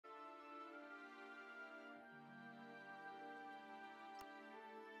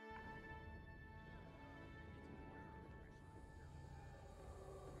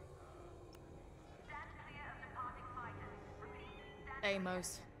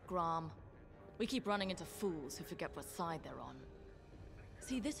Amos, Grom. We keep running into fools who forget what side they're on.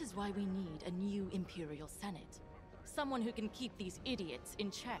 See, this is why we need a new Imperial Senate. Someone who can keep these idiots in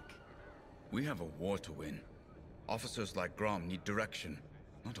check. We have a war to win. Officers like Grom need direction,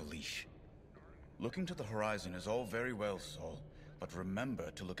 not a leash. Looking to the horizon is all very well, Saul, but remember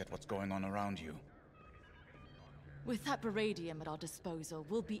to look at what's going on around you. With that Baradium at our disposal,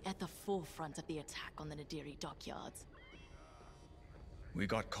 we'll be at the forefront of the attack on the Nadiri dockyards. We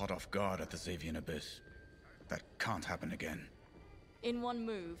got caught off guard at the Xavian Abyss. That can't happen again. In one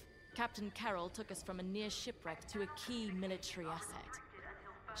move, Captain Carroll took us from a near shipwreck to a key military asset.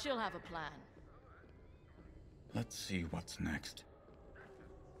 She'll have a plan. Let's see what's next.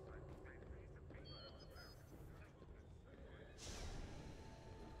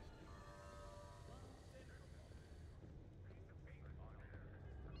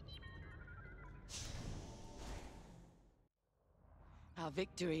 Our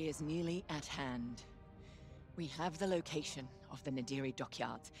victory is nearly at hand. We have the location of the Nadiri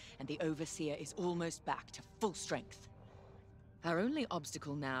dockyards, and the Overseer is almost back to full strength. Our only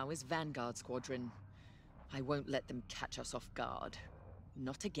obstacle now is Vanguard Squadron. I won't let them catch us off guard.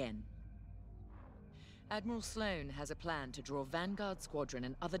 Not again. Admiral Sloane has a plan to draw Vanguard Squadron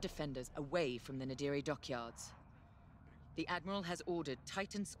and other defenders away from the Nadiri dockyards. The Admiral has ordered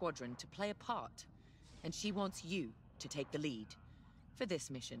Titan Squadron to play a part, and she wants you to take the lead. For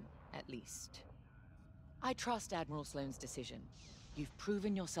this mission, at least. I trust Admiral Sloane's decision. You've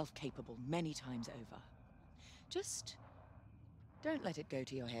proven yourself capable many times over. Just don't let it go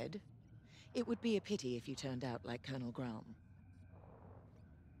to your head. It would be a pity if you turned out like Colonel Grom.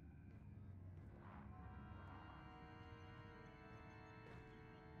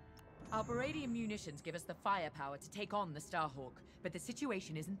 Our Baradium munitions give us the firepower to take on the Starhawk, but the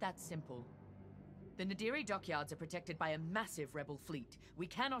situation isn't that simple. The Nadiri dockyards are protected by a massive rebel fleet. We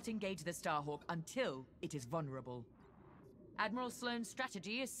cannot engage the Starhawk until it is vulnerable. Admiral Sloane's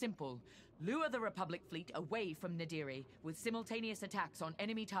strategy is simple. Lure the Republic fleet away from Nadiri, with simultaneous attacks on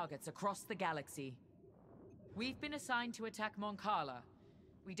enemy targets across the galaxy. We've been assigned to attack Mon Cala.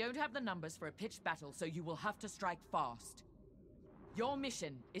 We don't have the numbers for a pitched battle, so you will have to strike fast. Your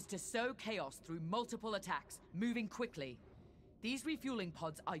mission is to sow chaos through multiple attacks, moving quickly. These refueling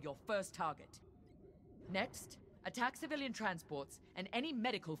pods are your first target. Next, attack civilian transports and any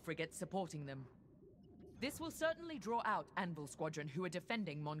medical frigates supporting them. This will certainly draw out Anvil Squadron who are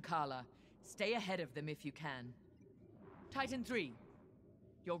defending Mon Cala. Stay ahead of them if you can. Titan 3,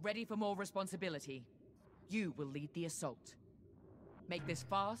 you're ready for more responsibility. You will lead the assault. Make this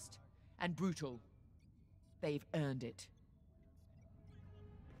fast and brutal. They've earned it.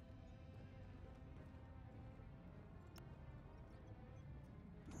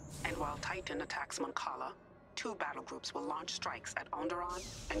 And while Titan attacks Mon Cala, 2 battle groups will launch strikes at Onderon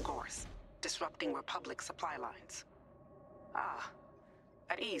and Gorse, disrupting Republic supply lines. Ah,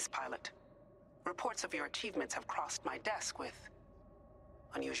 at ease, pilot. Reports of your achievements have crossed my desk with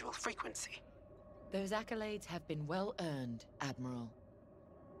unusual frequency. Those accolades have been well earned, Admiral.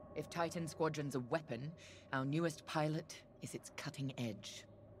 If Titan Squadron's a weapon, our newest pilot is its cutting edge.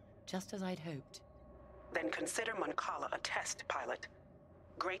 Just as I'd hoped. Then consider Mon Cala a test, pilot.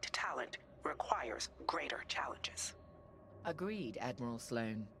 Great talent requires greater challenges. Agreed, Admiral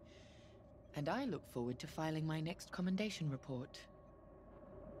Sloane. And I look forward to filing my next commendation report.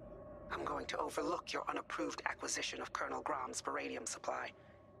 I'm going to overlook your unapproved acquisition of Colonel Grom's Baradium supply.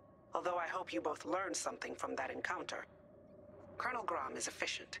 Although I hope you both learned something from that encounter. Colonel Grom is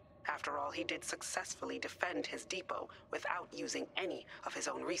efficient. After all, he did successfully defend his depot without using any of his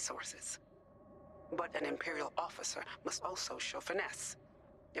own resources. But an Imperial officer must also show finesse,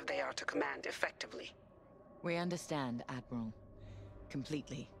 if they are to command effectively. We understand, Admiral.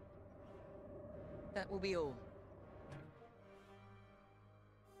 Completely. That will be all.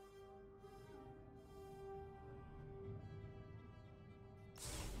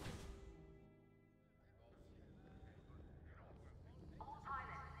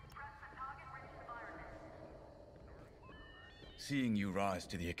 Seeing you rise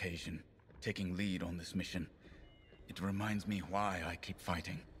to the occasion, taking lead on this mission, it reminds me why I keep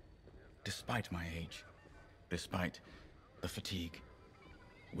fighting. Despite my age, despite the fatigue,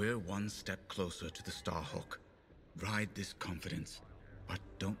 we're one step closer to the Starhawk. Ride this confidence, but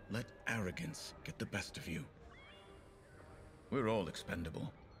don't let arrogance get the best of you. We're all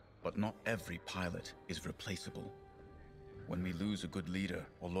expendable, but not every pilot is replaceable. When we lose a good leader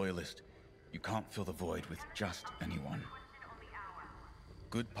or loyalist, you can't fill the void with just anyone.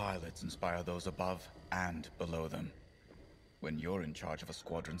 Good pilots inspire those above and below them. When you're in charge of a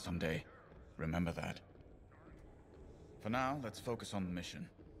squadron someday, remember that. For now, let's focus on the mission.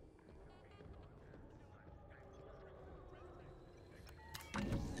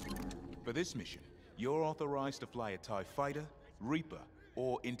 For this mission, you're authorized to fly a TIE fighter, Reaper,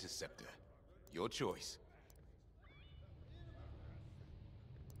 or Interceptor. Your choice.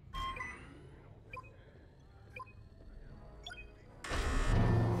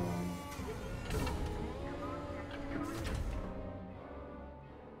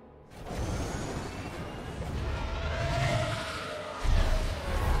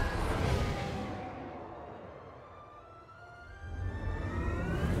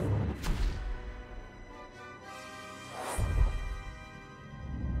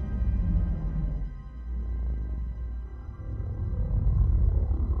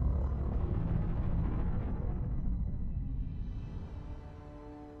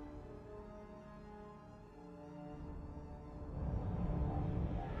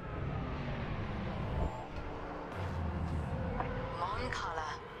 Mon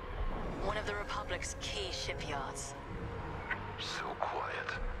Cala, one of the Republic's key shipyards. So quiet.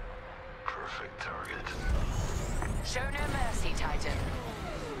 Perfect target. Show no mercy, Titan.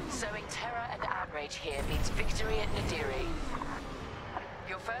 Sowing terror and outrage here means victory at Nadiri.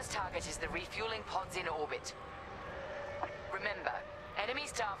 Your first target is the refueling pods in orbit. Remember, enemy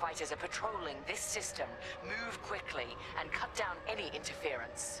starfighters are patrolling this system. Move quickly and cut down any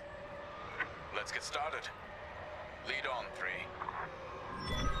interference. Let's get started. Lead on, 3.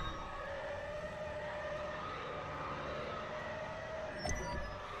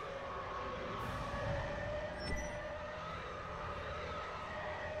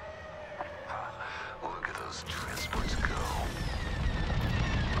 Look at those transports go.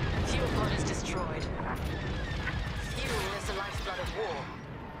 Fuel pod is destroyed. Fuel is the lifeblood of war.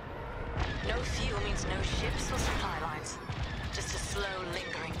 No fuel means no ships or supply lines. Just a slow,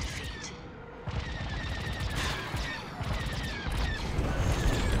 lingering defeat.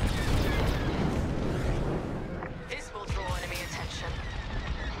 This will draw enemy attention.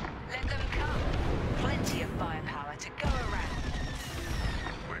 Let them come. Plenty of firepower to go around.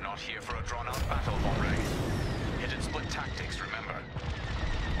 We're not here for a drawn-out battle, Monray. Hit and split tactics, remember?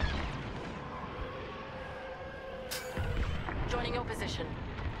 Joining your position.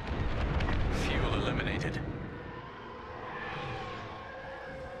 Fuel eliminated.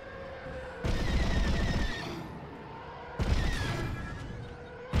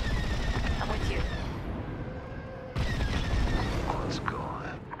 I'm with you. Let's go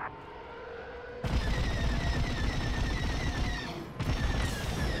on.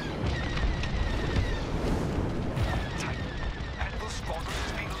 Titan, Admiral Squadrons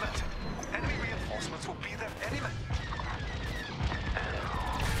is being alerted. Enemy reinforcements will be there any minute.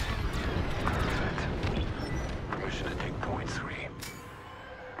 Perfect. Permission to take point 3.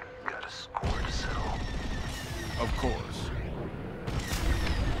 Got a score to settle. Of course.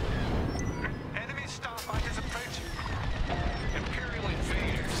 Enemy starfighters approaching. Imperial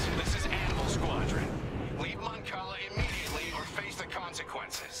invaders, this is Animal Squadron. Leave Mon Cala immediately or face the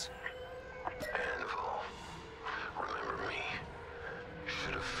consequences. Anvil. Remember me.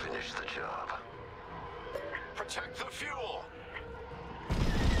 Should have finished the job. Protect the fuel!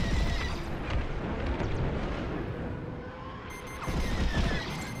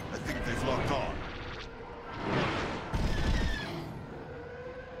 I think they've locked on.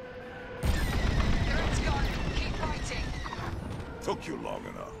 It's gone. Keep fighting. Took you long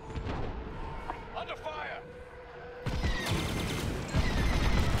enough. Under fire!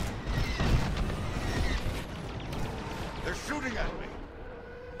 They're shooting at me.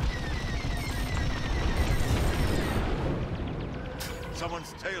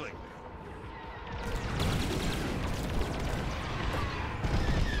 Someone's tailing me.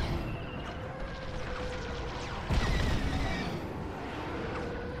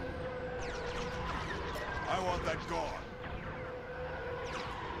 I want that gone.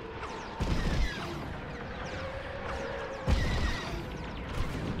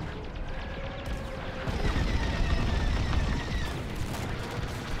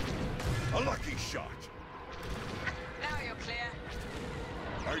 A lucky shot. Now you're clear.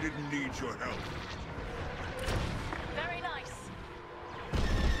 I didn't need your help. Very nice.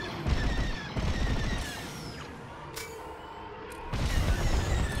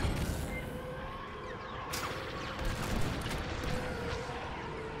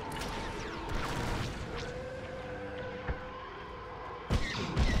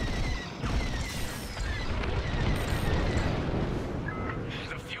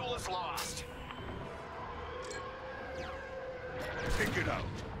 The fuel is lost. Take it out.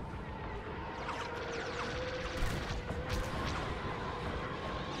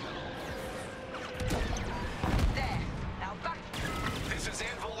 There.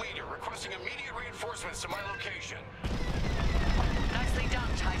 reinforcements to my location. Nicely done,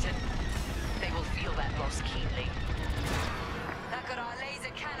 Titan. They will feel that loss keenly. That got our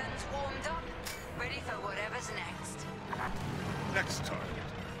laser cannons warmed up, ready for whatever's next. Next target.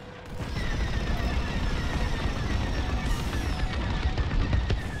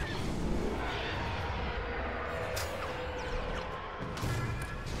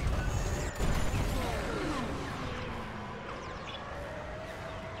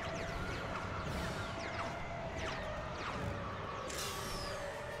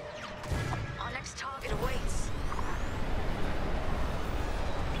 Our next target awaits.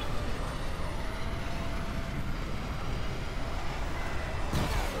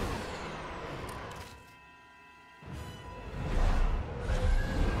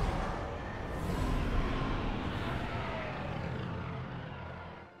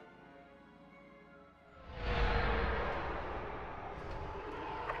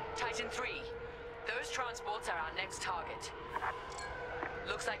 Titan 3, those transports are our next target.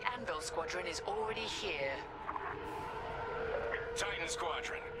 Looks like Anvil Squadron is already here. Titan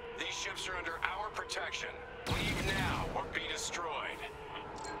Squadron, these ships are under our protection. Leave now or be destroyed.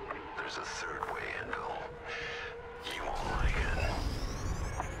 There's a third way, Anvil. You won't like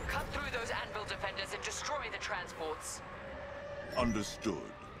it. Cut through those Anvil defenders and destroy the transports.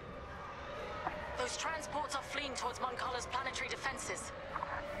 Understood. Those transports are fleeing towards Mon Cala's planetary defenses.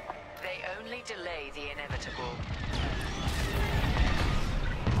 They only delay the inevitable.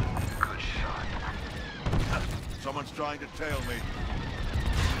 Good shot. Someone's trying to tail me.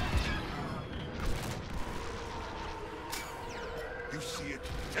 You see it?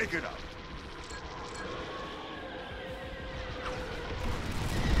 Take it out.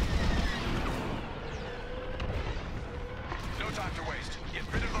 No time to waste.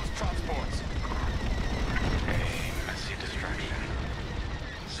 Get rid of those transports. A messy distraction.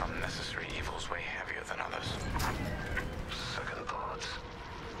 Some necessary evils weigh heavier than others. Second thoughts.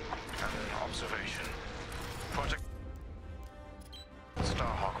 An observation. Project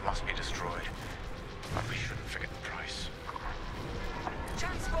Starhawk must be destroyed, but we shouldn't forget the price.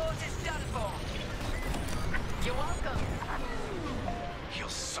 Transport is done for. You're welcome. You'll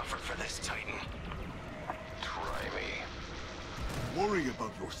suffer for this, Titan. Try me. Worry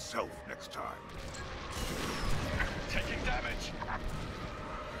about yourself next time. Taking damage.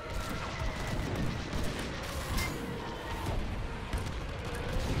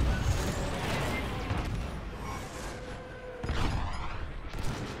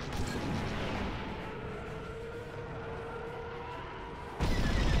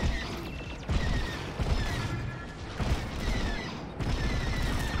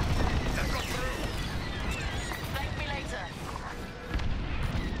 Thank me later.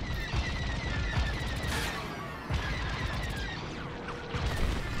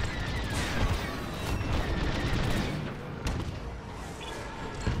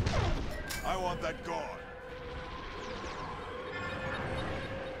 I want that gone.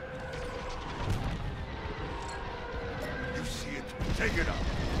 You see it? Take it out.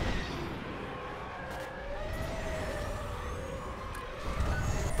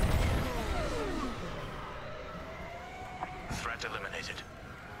 Threat eliminated.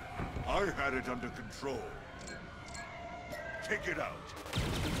 I had it under control. Take it out.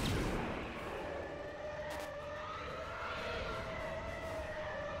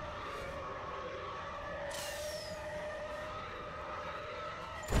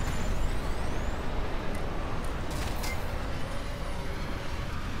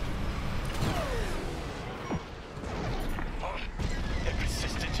 It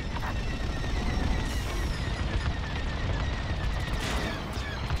persisted.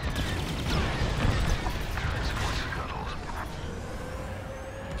 Transport scuttled.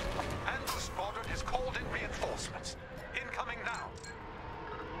 Anvil Squadron has called in reinforcements. Incoming now.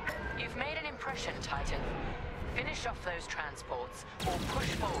 You've made an impression, Titan. Finish off those transports, or push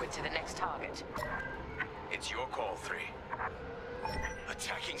forward to the next target. It's your call, 3.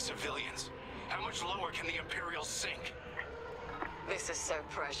 Attacking civilians. How much lower can the Imperials sink? This is so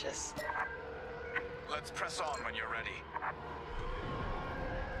precious. Let's press on when you're ready.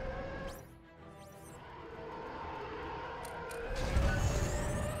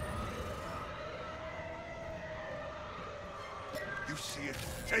 You see it?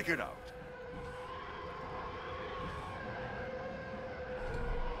 Take it out.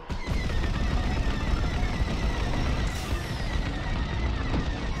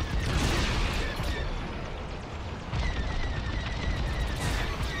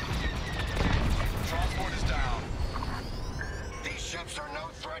 Transport is down. These ships are no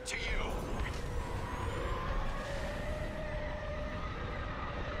threat to you.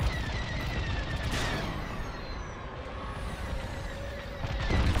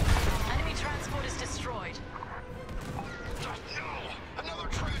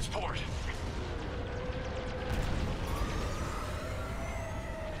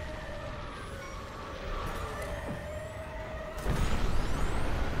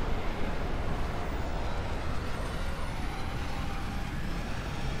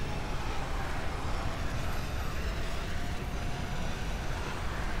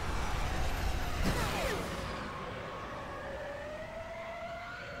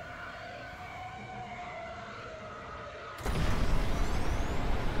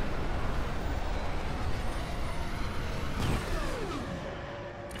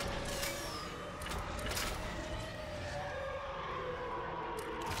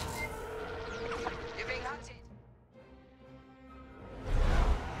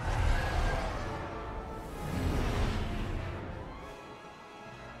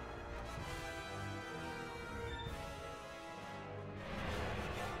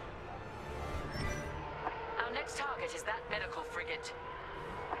 frigate.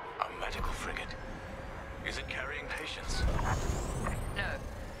 A medical frigate? Is it carrying patients? No.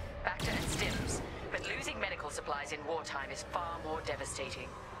 Bacta and stims. But losing medical supplies in wartime is far more devastating.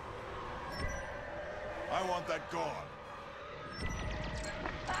 I want that gone.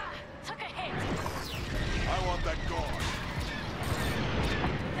 Ah! Took a hit! I want that gone.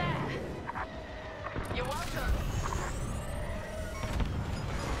 There! You're welcome!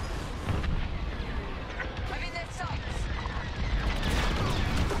 I'm in their sights!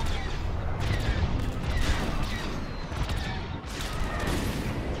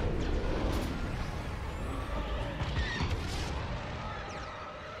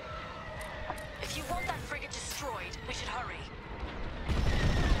 If you want that frigate destroyed, we should hurry.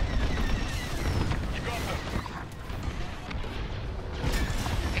 You got them!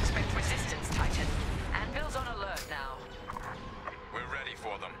 Expect resistance, Titan. Anvil's on alert now. We're ready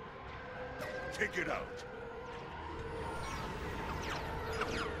for them. Take it out.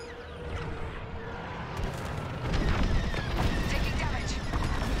 Taking damage.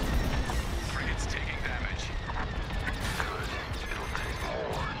 Frigate's taking damage. Good. It'll take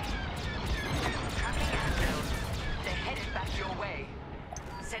more. Tracking Anvil. They're headed back your way.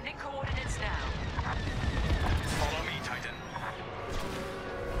 Sending coordinates now. Follow me, Titan.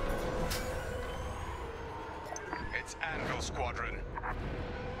 It's Anvil Squadron.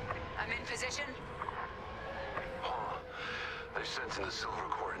 I'm in position. Huh. They're sensing the silver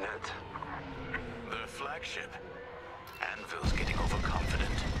coronet. The flagship. Anvil's getting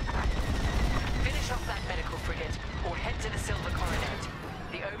overconfident. Finish off that medical frigate, or head to the Silver Coronet.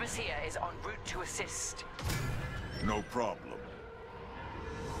 The Overseer is en route to assist. No problem.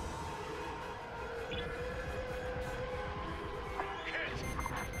 Hit!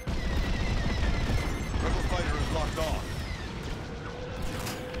 Rebel fighter is locked on.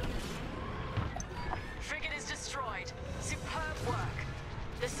 Frigate is destroyed. Superb work.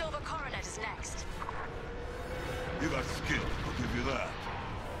 The Silver Coronet is next. You got skill, I'll give you that.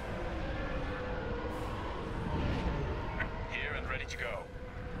 Here and ready to go.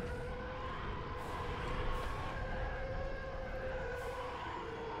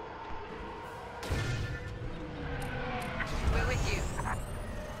 We're with you.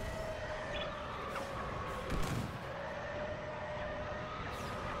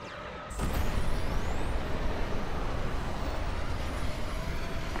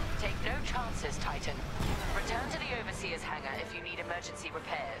 Take no chances, Titan. Return to the Overseer's hangar if you need emergency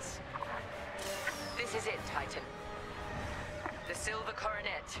repairs. This is it, Titan. The Silver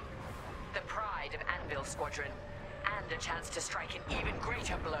Coronet. The pride of Anvil Squadron. And a chance to strike an even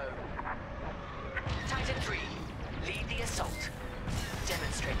greater blow. Titan 3, lead the assault.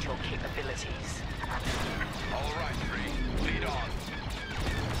 Demonstrate your capabilities. All right, 3. Lead on.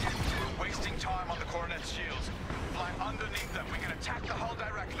 We're wasting time on the Coronet's shields. Fly underneath them. We can attack the hull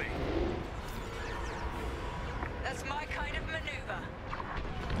directly. That's my kind of maneuver.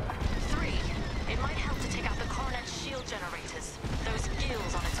 3. It might help to take out the Coronet's shield generators. Those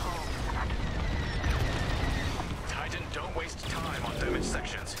gills on its hull. Titan, don't waste time on damaged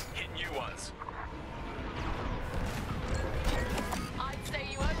sections. Hit new ones. I'd say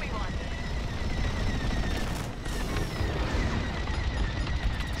you owe me one.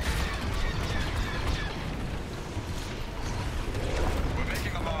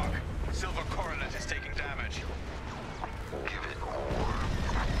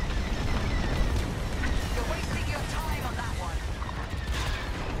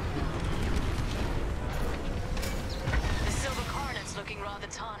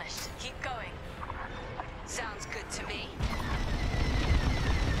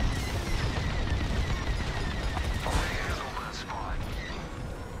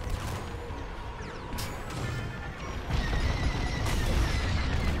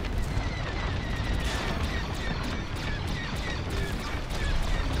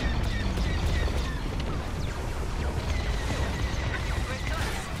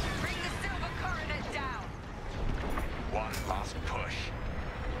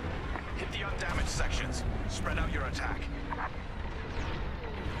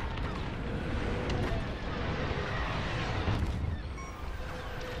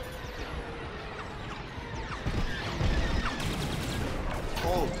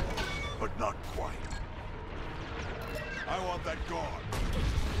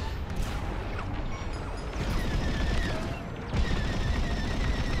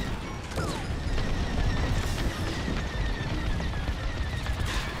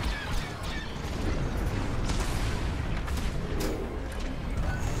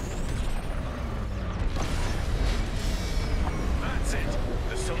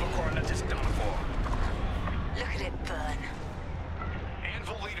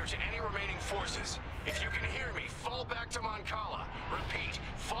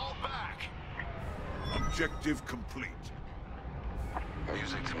 Objective complete.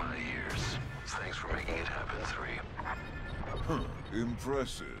 Music to my ears. Thanks for making it happen, 3. Huh,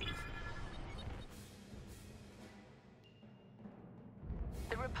 impressive.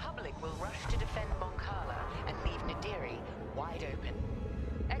 The Republic will rush to defend Mon Cala and leave Nadiri wide open.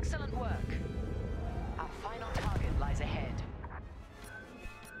 Excellent work. Our final target lies ahead.